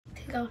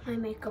got my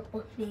makeup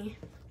with me.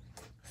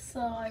 So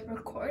I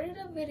recorded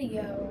a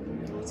video.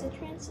 It's a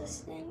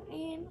transition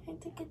and I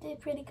think it did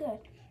pretty good.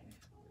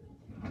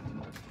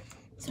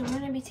 So I'm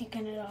gonna be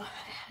taking it off.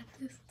 I had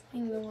this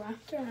thing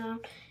wrapped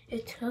around.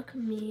 It took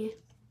me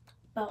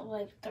about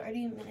like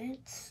 30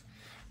 minutes.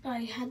 But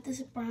I had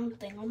this brown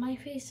thing on my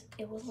face.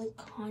 It was like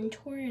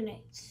contour and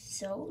it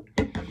sewed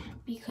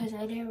because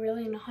I didn't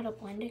really know how to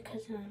blend it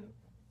because I'm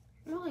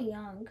really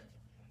young.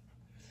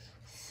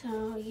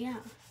 So yeah,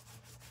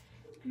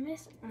 I'm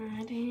just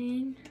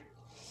adding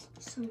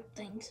some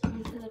things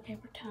onto the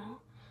paper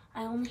towel.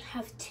 I only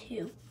have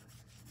two.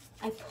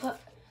 I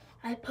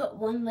put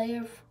one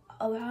layer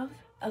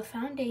of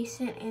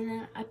foundation and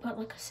then I put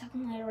like a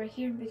second layer right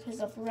here because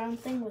the brown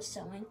thing was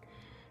sewing.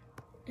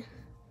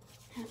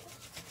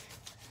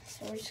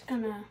 So we're just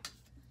gonna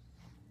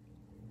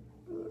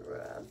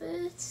rub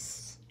it.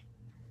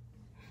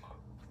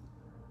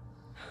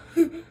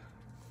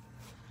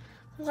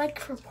 Like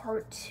for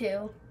part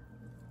 2.